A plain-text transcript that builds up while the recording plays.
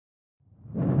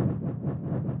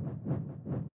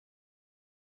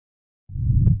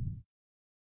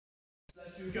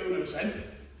do Go-No-Sen.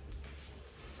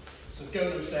 So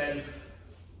Go-No-Sen,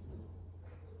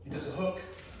 he does a hook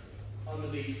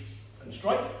underneath and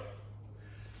strike.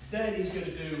 Then he's going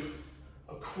to do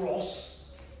a cross,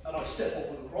 and I step off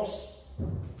with a cross.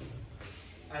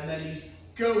 And then he's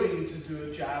going to do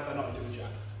a jab, and I do a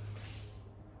jab.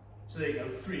 So there you go,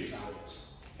 3 examples.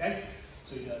 Okay?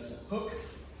 So he does a hook,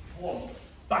 1,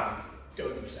 bang,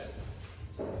 Go-No-Sen.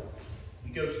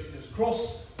 He goes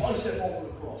across, I step off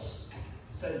with a cross.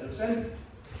 Sen-No-Sen.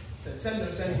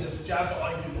 Sen-No-Sen, he does a jab, but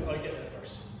I get there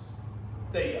first.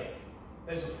 There you go.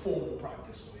 There's a formal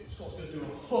practice for you. Scott's going to do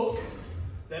a hook,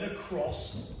 then a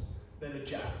cross, then a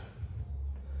jab.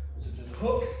 So he does a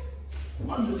hook,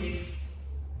 underneath,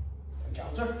 and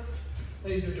counter.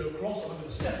 Then he's going to do a cross, I'm going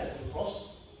to step off with a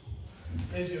cross.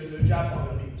 Then he's going to do a jab, I'm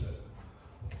going to beat into it.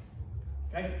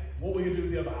 Okay? What will you do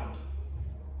with the other hand?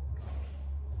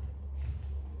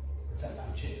 Protect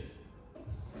that chin.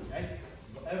 Okay?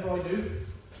 Whatever I do,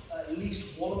 at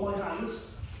least one of my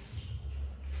hands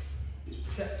is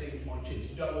protecting my chin. So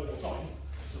do that one more time.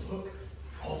 So hook,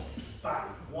 hop, bang.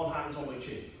 One hand's on my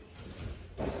chin.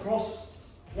 Does a cross,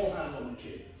 one hand's on my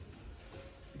chin.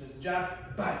 He does the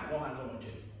jab, bang, one hand's on my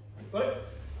chin. Got it?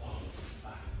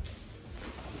 Bang.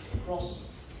 Cross,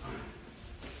 bang.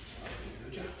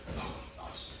 Good jab.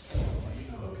 Nice. You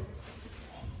do a hook,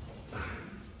 bang.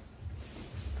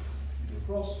 You do a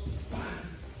cross, bang.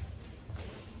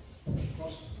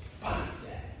 Cross, bang.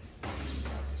 Yeah. Easy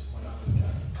practice. Why not do a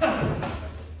jab?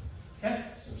 Okay?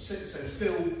 So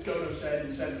still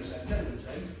Go-No-Sen, Sen-No-Sen,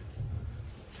 Sen-No-Sen,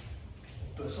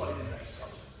 but slightly different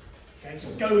exercise. Okay, so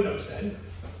Go-No-Sen.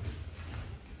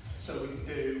 So we can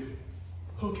do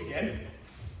hook again.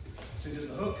 So he does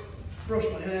the hook, brush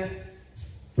my hair,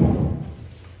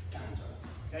 counter.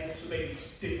 Okay, so maybe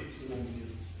it's different to the one we do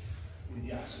with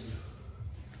Yasu.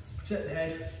 Protect the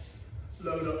head,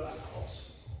 load up that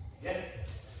cross. Yeah?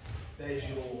 There's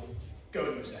your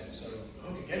Go-No-Sen. So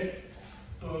hook again,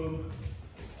 boom,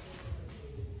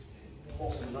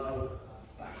 bottom low,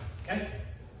 back. Okay?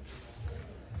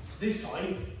 So this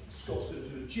time, Scott's going to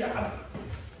do a jab,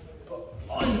 but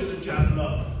I'm going to jab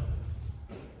low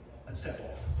and step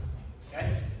off.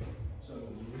 Okay? So,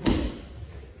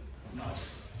 nice.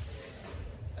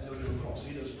 And then we'll do a cross.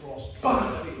 He does a cross,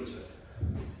 bang, and into it.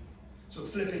 So we're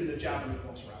flipping the jab and the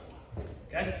cross around.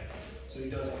 Okay? So he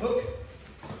does a hook,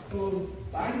 boom,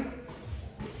 bang.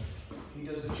 He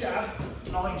does a jab,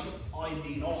 I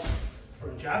lean off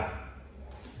for a jab.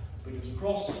 But he does a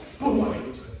cross, boom, bang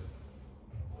into it.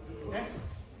 Okay?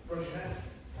 Brush your hair.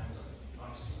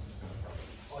 Nice.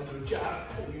 I do a jab,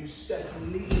 and you step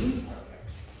and lean.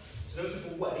 So don't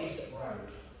step away, step around.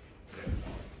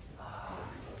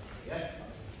 Yeah?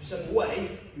 You step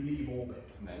away, you leave orbit.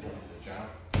 And then the jab.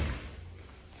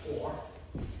 Or,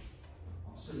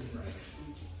 I'll send you right.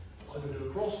 I'm going to do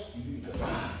a cross, you do a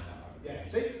jab. Yeah,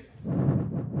 see?